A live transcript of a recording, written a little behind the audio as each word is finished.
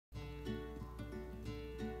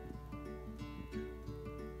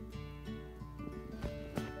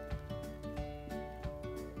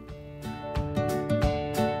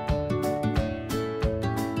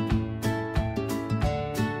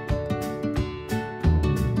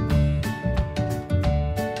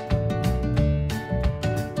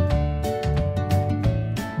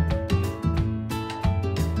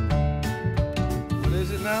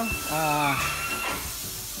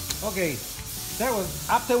Okay, that was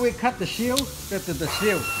after we cut the shield, that's the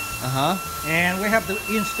shield. And we have to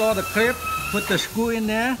install the clip, put the screw in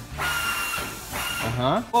there.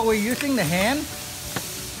 Well, we're using the hand.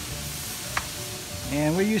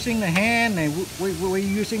 And we're using the hand, and we're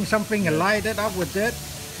using something to light it up with it.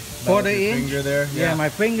 Quarter inch. Finger there? Yeah, my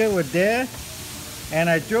finger was there. And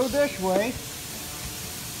I drew this way.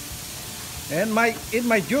 And it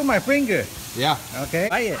might drew my finger. Yeah. Okay.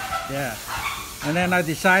 Tie it. Yeah. And then I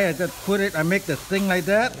decided to put it, I make the thing like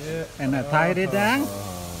that. Yeah. And I tied it down.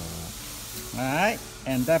 Alright.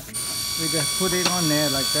 And that we just put it on there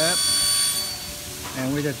like that.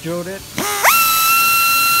 And we just drew it.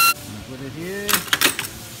 Put it here.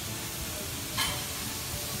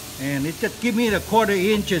 And it just give me the quarter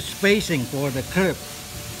inch spacing for the clip.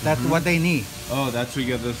 That's what they need. Oh, that's where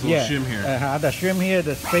you get this little shim here. The shim here,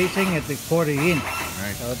 the spacing is the quarter inch.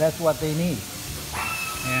 Right. So that's what they need.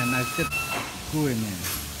 And I just screw in there.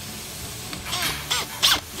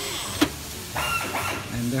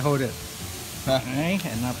 And they hold it. Okay,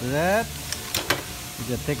 and after that, you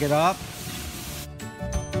just take it off.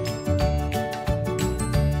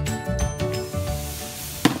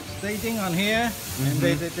 Staging on here, and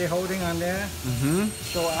they're holding on there.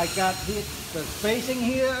 So I got this, the spacing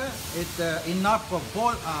here is enough for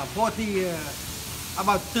 40,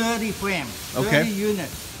 about 30 frames, 30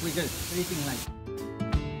 units. We just spacing like